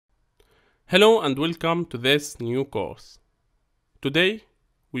Hello and welcome to this new course. Today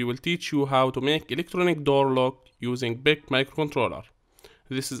we will teach you how to make electronic door lock using PIC Microcontroller.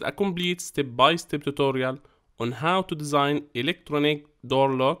 This is a complete step-by-step tutorial on how to design electronic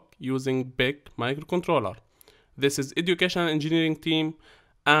door lock using PIC Microcontroller. This is educational engineering team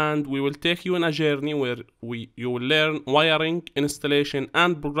and we will take you on a journey where you will learn wiring, installation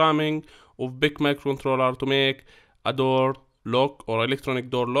and programming of PIC Microcontroller to make a door lock or electronic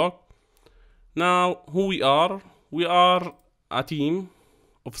door lock. Now, who we are? We are a team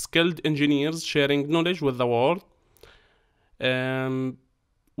of skilled engineers sharing knowledge with the world.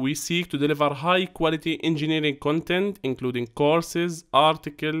 We seek to deliver high quality engineering content, including courses,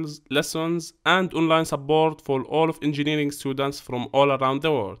 articles, lessons, and online support for all of engineering students from all around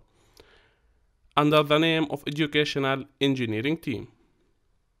the world, under the name of Educational Engineering Team.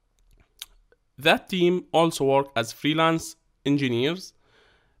 That team also works as freelance engineers,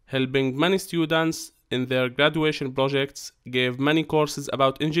 helping many students in their graduation projects, gave many courses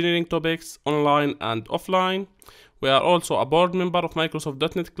about engineering topics online and offline. We are also a board member of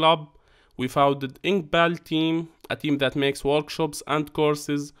Microsoft.NET Club. We founded Inkbal team, a team that makes workshops and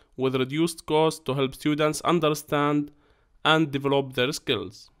courses with reduced cost to help students understand and develop their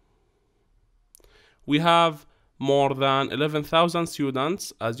skills. We have more than 11,000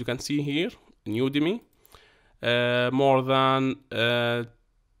 students, as you can see here in Udemy, more than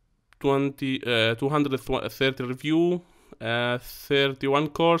 230 review, 31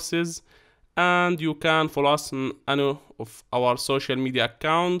 courses, and you can follow us on any of our social media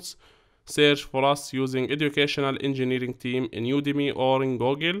accounts. Search for us using Educational Engineering Team in Udemy or in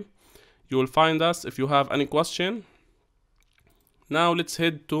Google. You will find us if you have any question. Now let's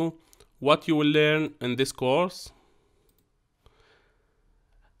head to what you will learn in this course.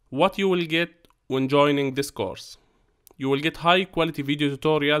 What you will get when joining this course. You will get high quality video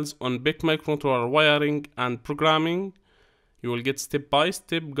tutorials on PIC microcontroller wiring and programming. You will get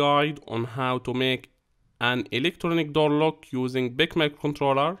step-by-step guide on how to make an electronic door lock using PIC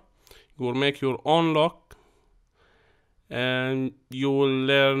microcontroller. You will make your own lock, and you will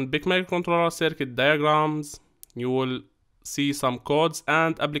learn PIC microcontroller circuit diagrams. You will see some codes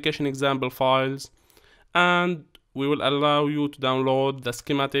and application example files, and we will allow you to download the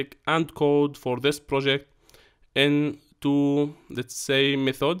schematic and code for this project in two, let's say,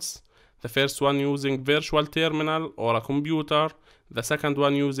 methods. The first one using virtual terminal or a computer. The second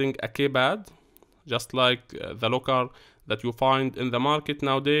one using a keypad, just like the locker that you find in the market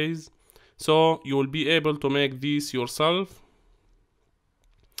nowadays. So you will be able to make these yourself.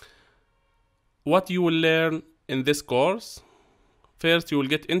 What you will learn in this course. First, you will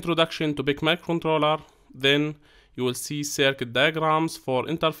get introduction to PIC microcontroller. Then you will see circuit diagrams for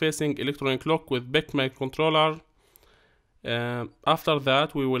interfacing electronic lock with PIC microcontroller. After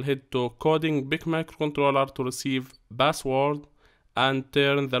that, we will head to coding PIC microcontroller to receive password and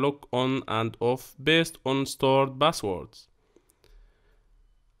turn the lock on and off based on stored passwords.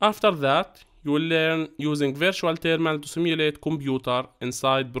 After that, you will learn using virtual terminal to simulate computer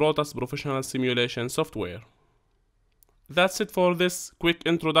inside Protas professional simulation software. That's it for this quick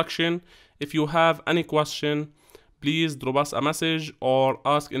introduction. If you have any question, please drop us a message or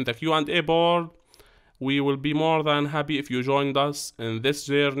ask in the Q&A board. We will be more than happy if you joined us in this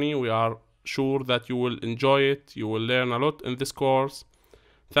journey. We are sure that you will enjoy it. You will learn a lot in this course.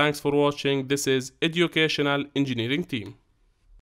 Thanks for watching. This is Educational Engineering Team.